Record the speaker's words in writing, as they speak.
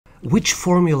Which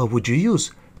formula would you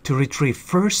use to retrieve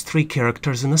first 3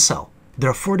 characters in a cell? There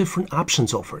are 4 different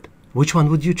options offered. Which one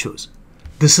would you choose?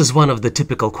 This is one of the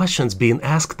typical questions being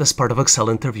asked as part of Excel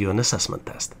interview and assessment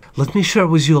test. Let me share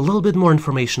with you a little bit more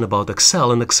information about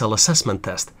Excel and Excel assessment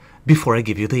test before I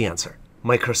give you the answer.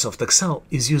 Microsoft Excel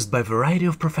is used by a variety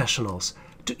of professionals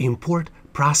to import,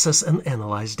 process, and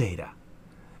analyze data.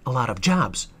 A lot of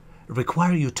jobs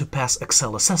require you to pass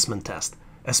Excel assessment test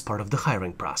as part of the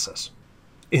hiring process.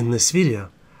 In this video,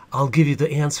 I'll give you the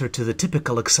answer to the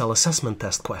typical Excel assessment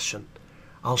test question.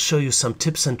 I'll show you some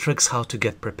tips and tricks how to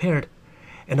get prepared,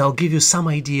 and I'll give you some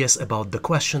ideas about the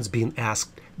questions being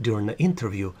asked during the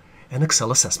interview and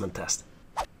Excel assessment test.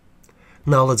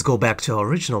 Now let's go back to our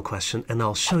original question and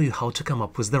I'll show you how to come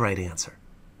up with the right answer.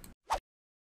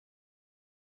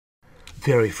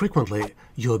 Very frequently,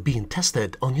 you're being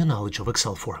tested on your knowledge of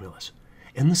Excel formulas,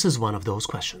 and this is one of those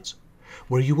questions,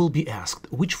 where you will be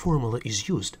asked which formula is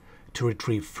used to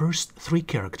retrieve first 3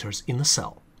 characters in a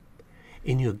cell.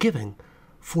 And you're given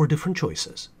 4 different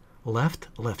choices: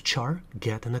 left, leftchar,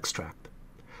 get, and extract.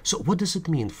 So what does it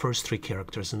mean, first 3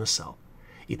 characters in a cell?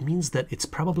 It means that it's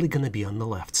probably going to be on the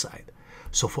left side.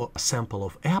 So for a sample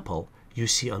of apple, you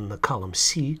see on the column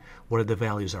C, where the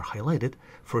values are highlighted,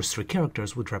 first 3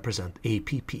 characters would represent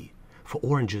APP. For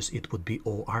oranges, it would be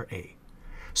ORA.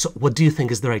 So what do you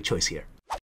think is the right choice here?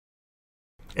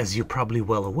 As you're probably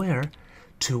well aware,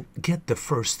 to get the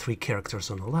first 3 characters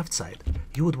on the left side,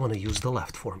 you would want to use the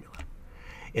left formula.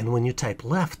 And when you type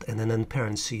left and then in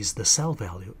parentheses the cell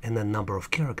value and then number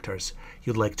of characters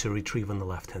you'd like to retrieve on the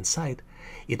left hand side,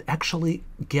 it actually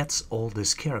gets all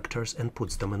these characters and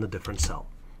puts them in a different cell.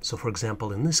 So for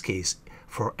example, in this case,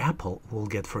 for apple, we'll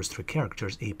get first 3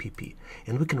 characters APP.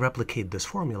 And we can replicate this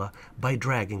formula by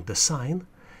dragging the sign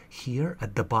here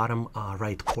at the bottom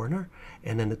right corner,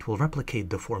 and then it will replicate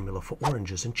the formula for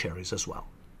oranges and cherries as well.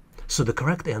 So the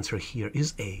correct answer here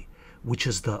is A, which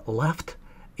is the left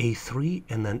A3,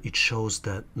 and then it shows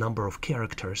the number of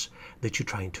characters that you're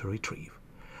trying to retrieve.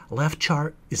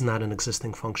 Leftchar is not an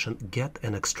existing function. Get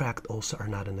and extract also are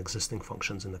not an existing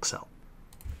functions in Excel.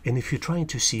 And if you're trying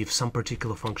to see if some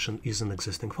particular function is an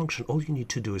existing function, all you need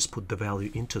to do is put the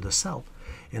value into the cell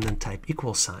and then type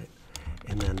equal sign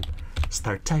and then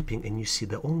start typing, and you see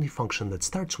the only function that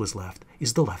starts with left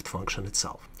is the left function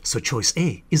itself. So choice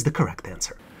A is the correct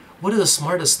answer. What are the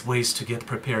smartest ways to get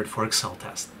prepared for Excel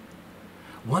test?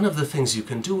 One of the things you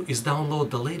can do is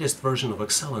download the latest version of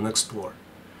Excel and explore.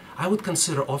 I would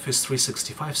consider Office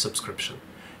 365 subscription.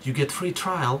 You get free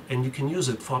trial and you can use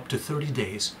it for up to 30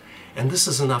 days, and this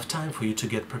is enough time for you to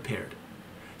get prepared.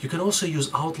 You can also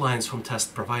use outlines from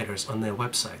test providers on their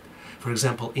website. For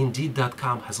example,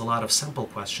 Indeed.com has a lot of sample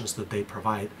questions that they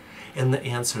provide and the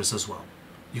answers as well.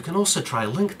 You can also try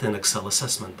LinkedIn Excel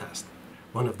assessment test.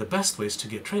 One of the best ways to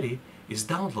get ready is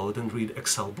download and read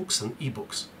Excel books and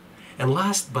ebooks. And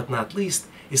last but not least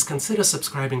is consider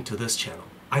subscribing to this channel.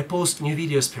 I post new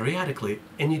videos periodically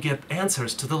and you get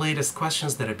answers to the latest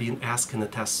questions that are being asked in the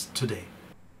tests today.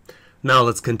 Now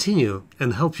let's continue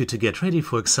and help you to get ready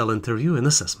for Excel interview and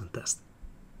assessment test.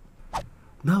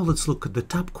 Now let's look at the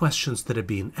top questions that are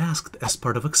being asked as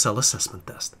part of Excel assessment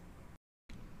test.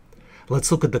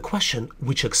 Let's look at the question,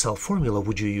 which Excel formula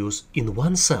would you use in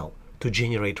one cell to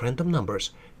generate random numbers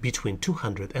between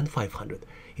 200 and 500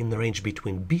 in the range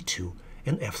between B2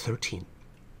 and F13.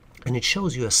 And it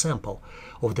shows you a sample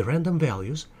of the random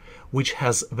values, which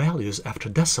has values after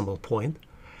decimal point,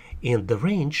 and the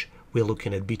range we're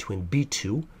looking at between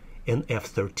B2 and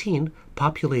F13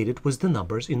 populated with the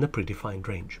numbers in the predefined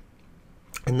range.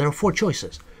 And there are 4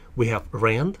 choices. We have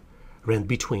rand, rand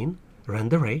between,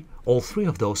 rand array. All 3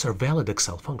 of those are valid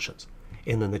Excel functions.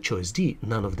 And then the choice D,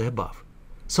 none of the above.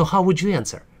 So how would you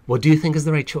answer? What do you think is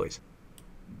the right choice?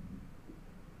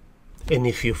 And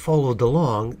if you followed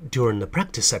along during the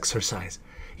practice exercise,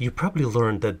 you probably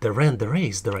learned that the rand array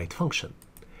is the right function.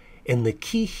 And the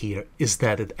key here is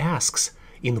that it asks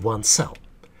in one cell.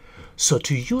 So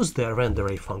to use the rand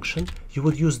array function, you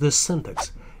would use this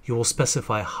syntax. You will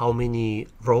specify how many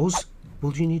rows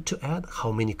will you need to add,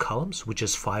 how many columns, which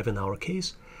is 5 in our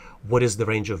case, what is the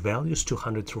range of values,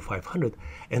 200 through 500,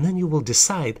 and then you will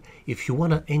decide if you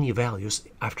want any values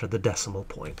after the decimal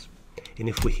point. And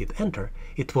if we hit enter,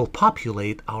 it will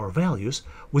populate our values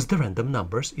with the random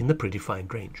numbers in the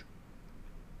predefined range.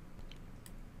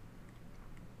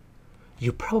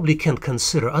 You probably can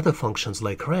consider other functions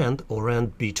like rand or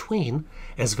rand between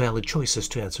as valid choices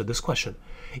to answer this question,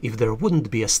 if there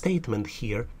wouldn't be a statement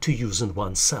here to use in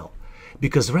one cell.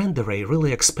 Because rand array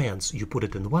really expands, you put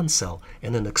it in one cell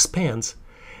and then expands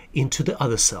into the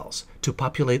other cells to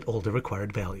populate all the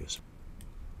required values.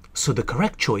 So the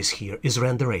correct choice here is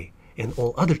render A, and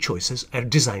all other choices are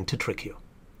designed to trick you.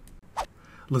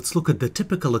 Let's look at the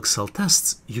typical Excel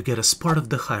tests you get as part of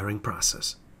the hiring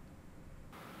process.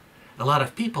 A lot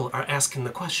of people are asking the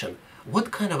question,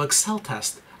 what kind of Excel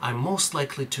test I'm most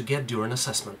likely to get during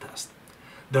assessment test?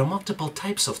 There are multiple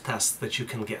types of tests that you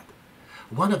can get.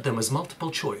 One of them is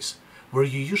multiple choice, where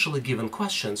you're usually given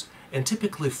questions and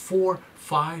typically 4,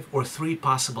 5, or 3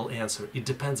 possible answers. It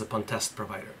depends upon test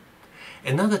provider.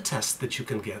 Another test that you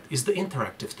can get is the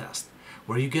interactive test,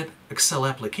 where you get Excel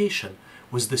application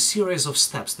with the series of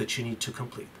steps that you need to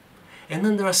complete. And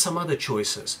then there are some other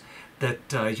choices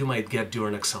that you might get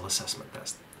during Excel assessment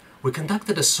test. We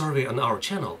conducted a survey on our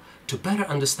channel to better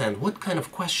understand what kind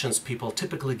of questions people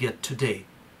typically get today,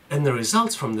 and the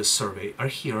results from this survey are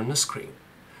here on the screen.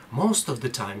 Most of the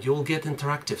time you will get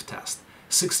interactive test,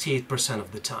 68%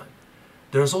 of the time.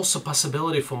 There is also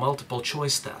possibility for multiple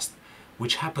choice test,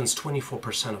 which happens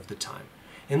 24% of the time.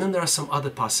 And then there are some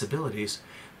other possibilities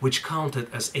which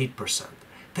counted as 8%.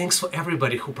 Thanks for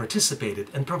everybody who participated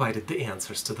and provided the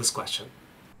answers to this question.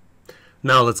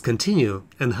 Now let's continue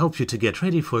and help you to get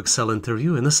ready for Excel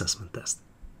interview and assessment test.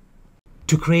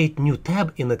 To create new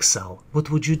tab in Excel, what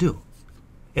would you do?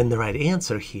 And the right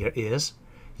answer here is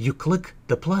you click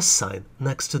the plus sign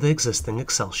next to the existing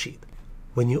Excel sheet.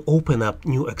 When you open up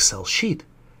new Excel sheet,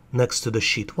 next to the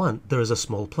sheet 1 there is a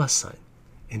small plus sign.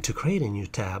 And to create a new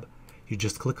tab, you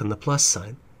just click on the plus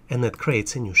sign and that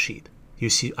creates a new sheet. You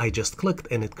see I just clicked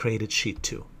and it created sheet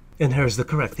 2. And here's the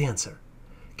correct answer.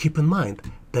 Keep in mind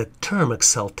that term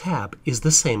Excel tab is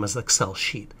the same as Excel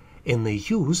sheet, and they're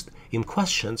used in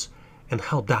questions and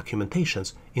held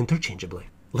documentations interchangeably.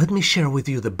 Let me share with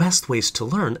you the best ways to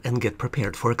learn and get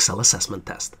prepared for Excel assessment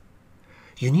test.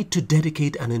 You need to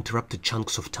dedicate uninterrupted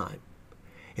chunks of time.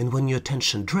 And when your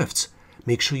attention drifts,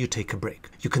 make sure you take a break.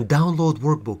 You can download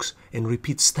workbooks and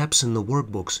repeat steps in the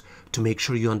workbooks to make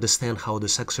sure you understand how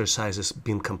this exercise has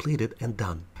been completed and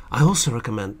done. I also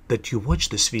recommend that you watch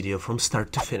this video from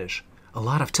start to finish. A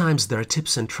lot of times there are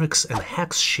tips and tricks and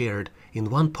hacks shared in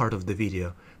one part of the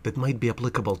video that might be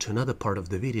applicable to another part of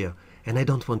the video, and I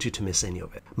don't want you to miss any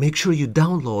of it. Make sure you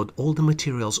download all the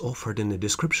materials offered in the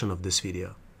description of this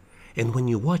video. And when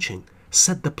you're watching,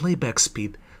 set the playback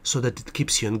speed so that it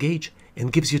keeps you engaged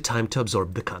and gives you time to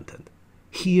absorb the content.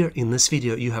 Here in this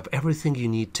video you have everything you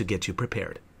need to get you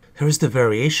prepared. Here is the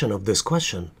variation of this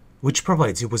question, which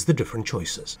provides you with the different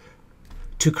choices.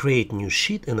 To create new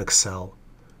sheet in Excel,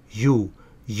 you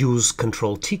use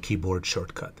Ctrl-T keyboard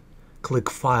shortcut. Click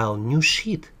File, New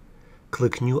Sheet.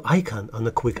 Click New Icon on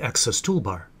the Quick Access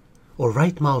toolbar, or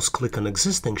right mouse click on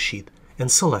existing sheet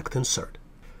and select Insert.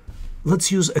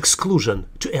 Let's use exclusion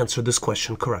to answer this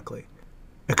question correctly.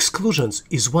 Exclusions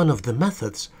is one of the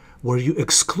methods where you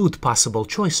exclude possible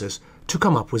choices to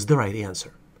come up with the right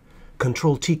answer.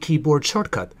 Ctrl-T keyboard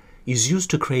shortcut is used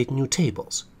to create new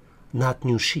tables, not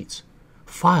new sheets.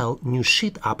 File, New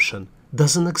Sheet option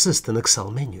doesn't exist in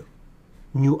Excel menu.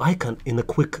 New icon in the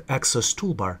Quick Access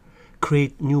toolbar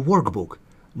create new workbook,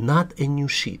 not a new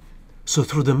sheet. So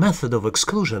through the method of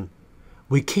exclusion,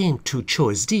 we came to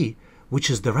choice D, which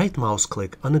is the right mouse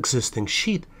click on existing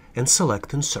sheet and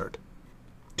select Insert.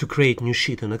 To create new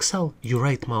sheet in Excel, you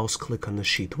right mouse click on the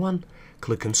sheet 1,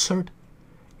 click Insert,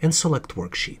 and select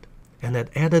Worksheet. And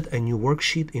that added a new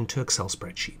worksheet into Excel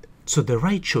spreadsheet. So the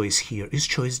right choice here is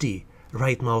choice D.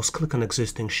 Right mouse click on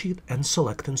existing sheet and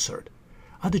select Insert.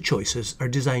 Other choices are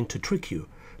designed to trick you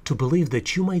to believe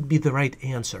that you might be the right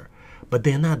answer, but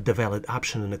they're not the valid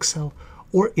option in Excel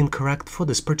or incorrect for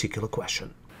this particular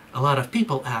question. A lot of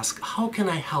people ask, how can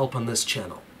I help on this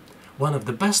channel? One of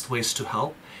the best ways to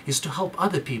help is to help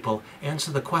other people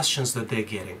answer the questions that they're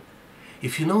getting.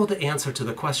 If you know the answer to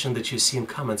the question that you see in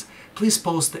comments, please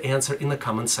post the answer in the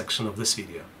comment section of this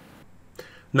video.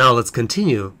 Now let's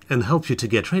continue and help you to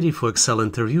get ready for Excel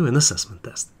interview and assessment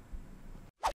test.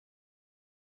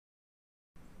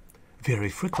 Very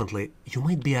frequently, you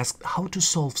might be asked how to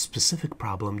solve specific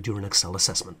problem during Excel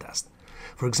assessment test.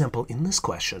 For example, in this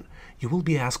question, you will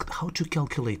be asked how to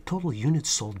calculate total units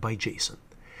sold by Jason.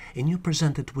 And you're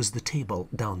presented with the table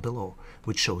down below,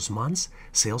 which shows months,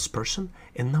 salesperson,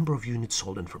 and number of units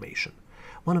sold information.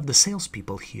 One of the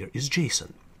salespeople here is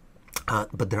Jason,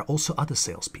 but there are also other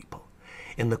salespeople.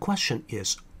 And the question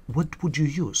is, what would you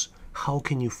use? How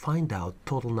can you find out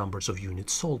total numbers of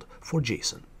units sold for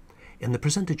Jason? And the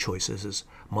presented choices is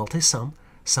multi-sum,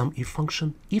 sum if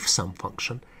function, if sum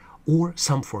function, or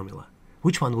sum formula.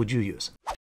 Which one would you use?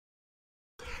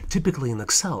 Typically in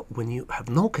Excel, when you have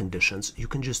no conditions, you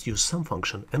can just use sum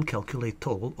function and calculate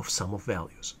total of sum of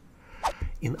values.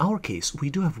 In our case, we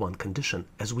do have one condition,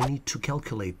 as we need to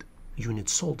calculate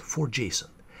units sold for Jason.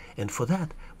 And for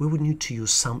that, we would need to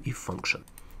use SUMIF function.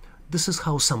 This is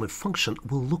how SUMIF function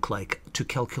will look like to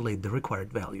calculate the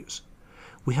required values.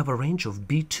 We have a range of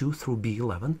B2 through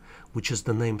B11, which is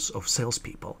the names of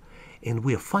salespeople, and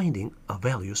we are finding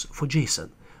values for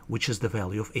Jason, which is the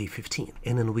value of A15.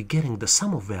 And then we're getting the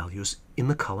sum of values in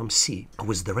the column C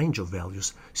with the range of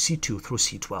values C2 through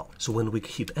C12. So when we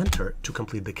hit enter to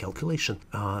complete the calculation,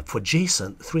 for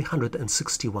Jason,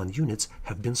 361 units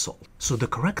have been sold. So the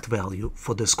correct value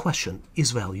for this question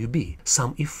is value B,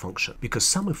 SUMIF function, because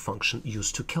SUMIF function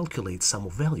used to calculate sum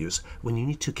of values when you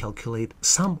need to calculate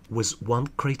sum with one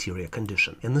criteria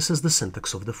condition. And this is the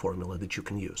syntax of the formula that you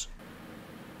can use.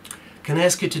 Can I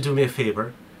ask you to do me a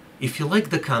favor? If you like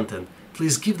the content,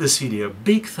 please give this video a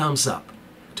big thumbs up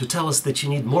to tell us that you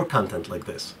need more content like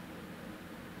this.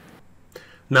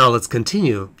 Now let's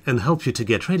continue and help you to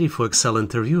get ready for Excel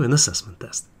interview and assessment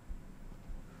test.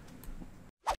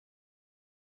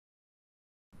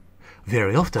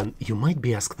 Very often, you might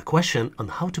be asked the question on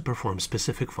how to perform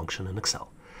specific function in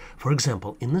Excel. For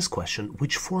example, in this question,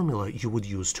 which formula you would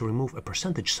use to remove a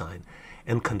percentage sign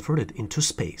and convert it into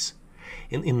space.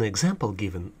 In the example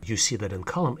given, you see that in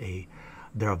column A,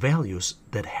 there are values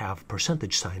that have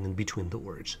percentage sign in between the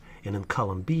words. And in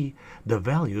column B, the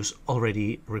values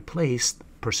already replaced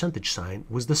percentage sign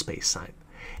with the space sign.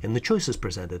 And the choices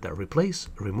presented are replace,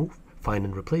 remove, find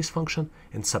and replace function,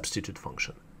 and substitute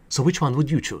function. So which one would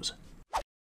you choose?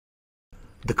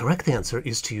 The correct answer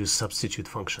is to use substitute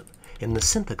function. And the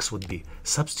syntax would be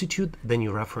substitute, then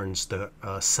you reference the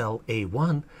cell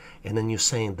A1, and then you're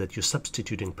saying that you're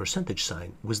substituting percentage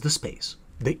sign with the space.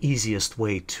 The easiest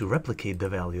way to replicate the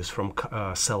values from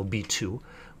cell B2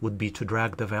 would be to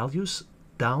drag the values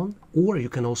down, or you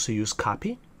can also use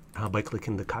copy by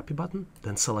clicking the copy button,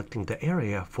 then selecting the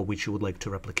area for which you would like to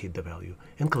replicate the value,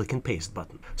 and clicking paste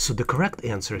button. So the correct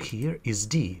answer here is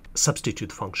D,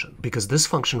 substitute function, because this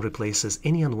function replaces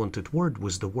any unwanted word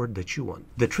with the word that you want.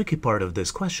 The tricky part of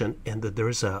this question, and that there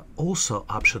is also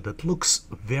option that looks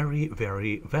very,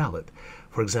 very valid.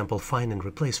 For example, find and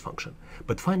replace function.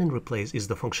 But find and replace is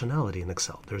the functionality in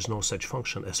Excel. There's no such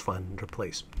function as find and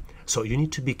replace. So you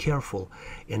need to be careful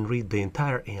and read the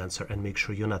entire answer and make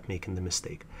sure you're not making the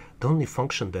mistake. The only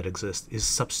function that exists is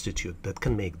substitute that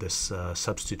can make this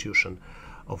substitution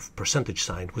of percentage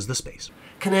sign with the space.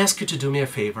 Can I ask you to do me a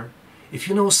favor? If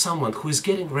you know someone who is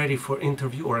getting ready for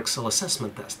interview or Excel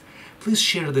assessment test, please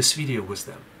share this video with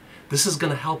them. This is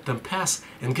going to help them pass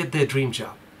and get their dream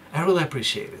job. I really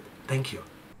appreciate it. Thank you.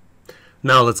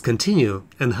 Now let's continue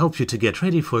and help you to get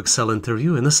ready for Excel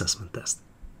interview and assessment test.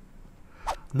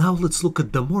 Now let's look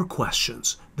at the more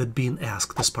questions that being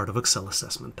asked as part of Excel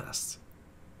assessment tests.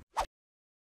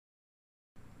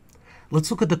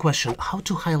 Let's look at the question how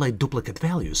to highlight duplicate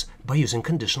values by using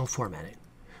conditional formatting.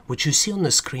 What you see on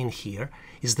the screen here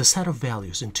is the set of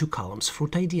values in two columns,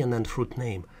 fruit ID and then fruit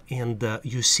name. And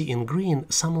you see in green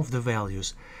some of the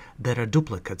values that are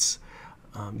duplicates.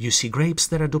 You see grapes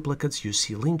that are duplicates, you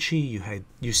see lychee,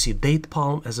 you see date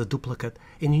palm as a duplicate,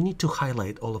 and you need to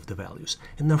highlight all of the values.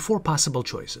 And there are four possible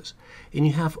choices. And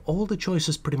you have all the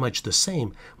choices pretty much the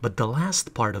same, but the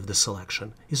last part of the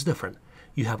selection is different.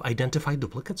 You have identify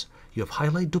duplicates, you have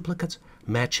highlight duplicates,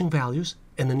 matching values,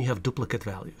 and then you have duplicate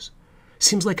values.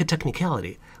 Seems like a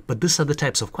technicality, but these are the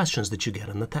types of questions that you get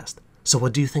in the test. So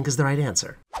what do you think is the right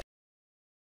answer?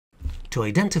 To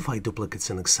identify duplicates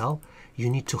in Excel, you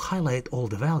need to highlight all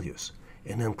the values,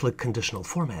 and then click Conditional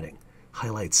Formatting,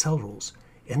 highlight Cell Rules,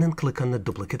 and then click on the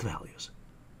duplicate values.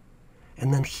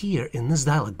 And then here, in this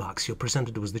dialog box, you're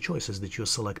presented with the choices that you're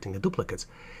selecting a duplicates,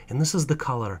 and this is the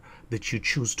color that you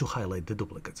choose to highlight the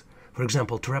duplicates. For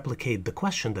example, to replicate the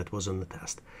question that was on the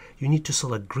test, you need to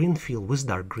select green field with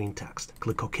dark green text.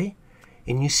 Click OK,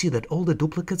 and you see that all the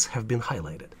duplicates have been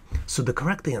highlighted. So the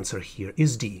correct answer here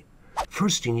is D.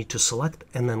 First, you need to select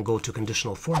and then go to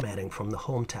Conditional Formatting from the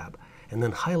Home tab, and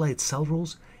then highlight Cell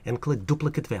Rules and click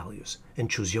Duplicate Values and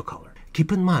choose your color.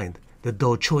 Keep in mind that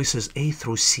though choices A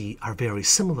through C are very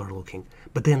similar looking,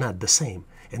 but they're not the same,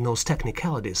 and those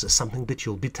technicalities is something that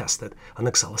you'll be tested on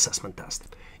Excel assessment test.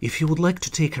 If you would like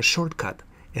to take a shortcut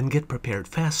and get prepared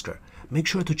faster, make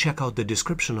sure to check out the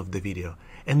description of the video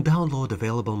and download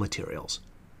available materials.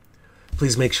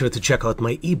 Please make sure to check out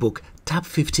my ebook, Top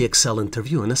 50 Excel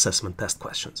Interview and Assessment Test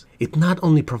Questions. It not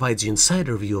only provides you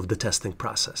insider view of the testing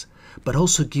process, but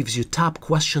also gives you top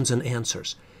questions and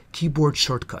answers, keyboard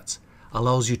shortcuts,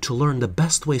 allows you to learn the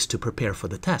best ways to prepare for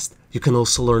the test. You can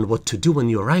also learn what to do when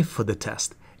you arrive for the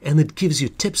test, and it gives you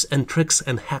tips and tricks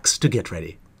and hacks to get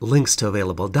ready. Links to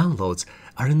available downloads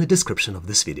are in the description of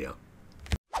this video.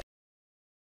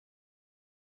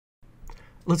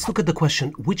 let's look at the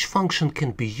question, which function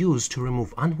can be used to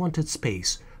remove unwanted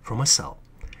space from a cell?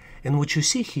 And what you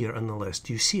see here on the list,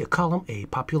 you see a column A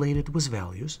populated with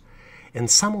values, and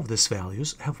some of these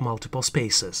values have multiple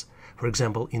spaces. For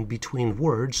example, in between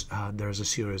words, there's a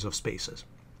series of spaces.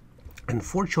 And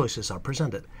 4 choices are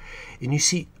presented. And you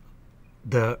see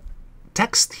the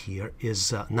text here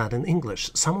is not in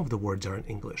English. Some of the words are in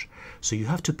English. So you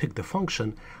have to pick the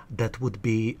function that would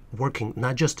be working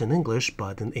not just in English,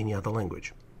 but in any other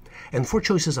language. And 4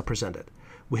 choices are presented.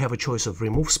 We have a choice of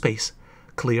remove space,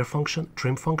 clear function,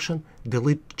 trim function,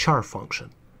 delete char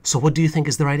function. So what do you think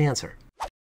is the right answer?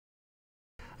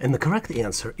 And the correct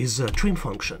answer is trim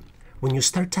function. When you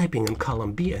start typing in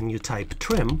column B and you type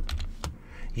trim,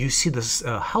 you see this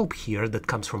help here that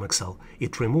comes from Excel.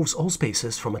 It removes all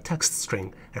spaces from a text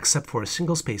string except for a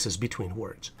single spaces between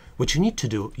words. What you need to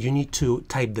do, you need to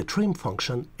type the trim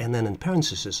function and then in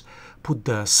parentheses put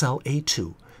the cell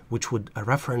A2, which would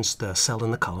reference the cell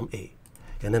in the column A,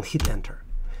 and then hit enter.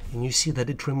 And you see that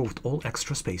it removed all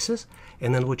extra spaces.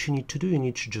 And then what you need to do, you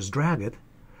need to just drag it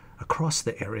across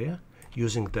the area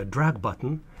using the drag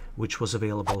button, which was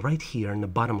available right here in the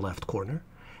bottom left corner.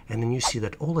 And then you see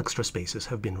that all extra spaces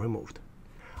have been removed.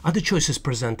 Other choices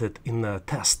presented in the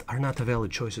test are not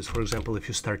valid choices. For example, if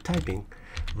you start typing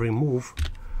remove,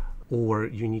 or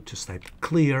you need to type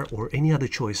clear, or any other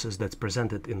choices that's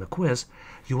presented in the quiz,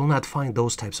 you will not find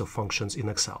those types of functions in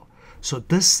Excel. So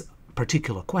this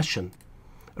particular question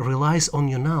relies on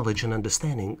your knowledge and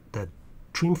understanding that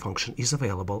trim function is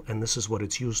available and this is what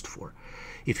it's used for.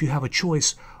 If you have a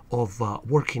choice of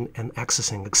working and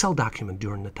accessing Excel document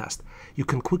during the test, you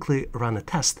can quickly run a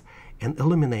test and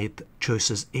eliminate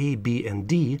choices A, B, and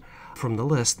D from the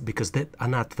list because they are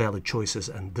not valid choices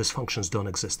and these functions don't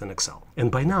exist in Excel. And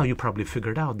by now you probably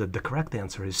figured out that the correct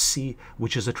answer is C,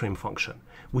 which is a trim function,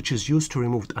 which is used to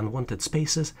remove unwanted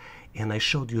spaces, and I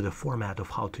showed you the format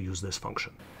of how to use this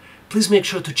function. Please make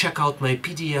sure to check out my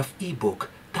PDF ebook,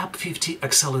 Top 50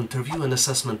 Excel Interview and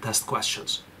Assessment Test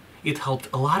Questions. It helped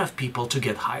a lot of people to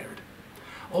get hired.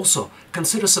 Also,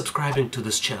 consider subscribing to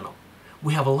this channel.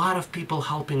 We have a lot of people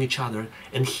helping each other,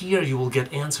 and here you will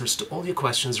get answers to all your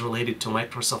questions related to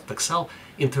Microsoft Excel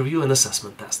Interview and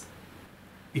Assessment Test.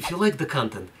 If you like the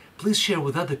content, please share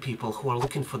with other people who are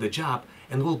looking for the job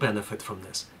and will benefit from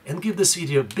this. And give this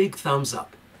video a big thumbs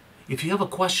up. If you have a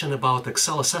question about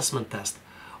Excel Assessment Test,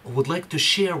 or would like to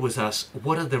share with us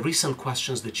what are the recent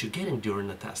questions that you're getting during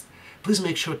the test, please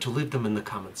make sure to leave them in the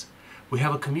comments. We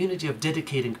have a community of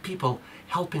dedicated people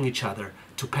helping each other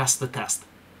to pass the test.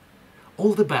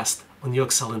 All the best on your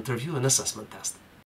Excel Interview and Assessment Test.